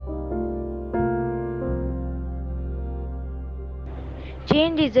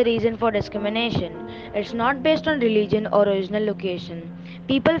Change is the reason for discrimination. It's not based on religion or original location.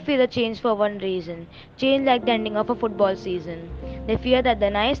 People fear the change for one reason change, like the ending of a football season. They fear that the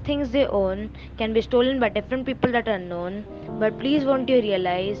nice things they own can be stolen by different people that are unknown. But please, won't you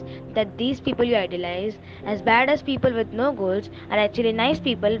realize that these people you idolize, as bad as people with no goals, are actually nice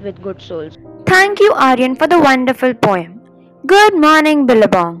people with good souls? Thank you, Aryan, for the wonderful poem. Good morning,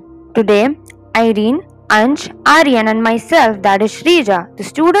 Billabong. Today, Irene, Ansh, Aryan, and myself, that is Shreeja, the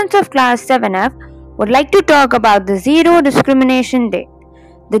students of class 7F, would like to talk about the Zero Discrimination Day.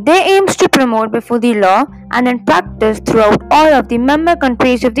 The day aims to promote before the law and in practice throughout all of the member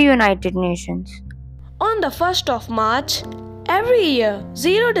countries of the United Nations. On the 1st of March, every year,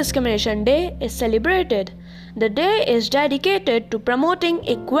 Zero Discrimination Day is celebrated. The day is dedicated to promoting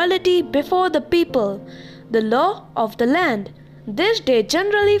equality before the people, the law of the land. This day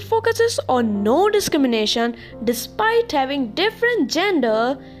generally focuses on no discrimination despite having different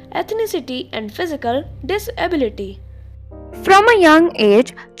gender, ethnicity, and physical disability. From a young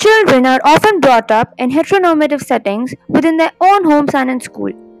age, children are often brought up in heteronormative settings within their own homes and in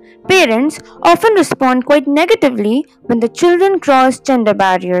school. Parents often respond quite negatively when the children cross gender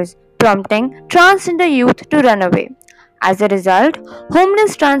barriers, prompting transgender youth to run away. As a result,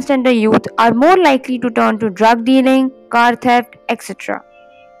 homeless transgender youth are more likely to turn to drug dealing, car theft, etc.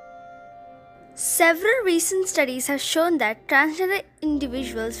 Several recent studies have shown that transgender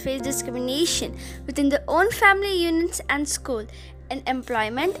individuals face discrimination within their own family units and school, in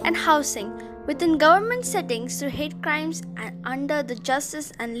employment and housing, within government settings through hate crimes, and under the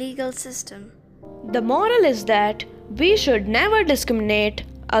justice and legal system. The moral is that we should never discriminate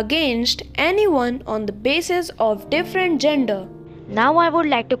against anyone on the basis of different gender. Now, I would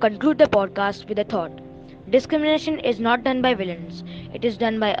like to conclude the podcast with a thought. Discrimination is not done by villains, it is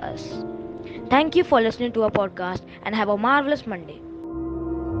done by us. Thank you for listening to our podcast and have a marvelous Monday.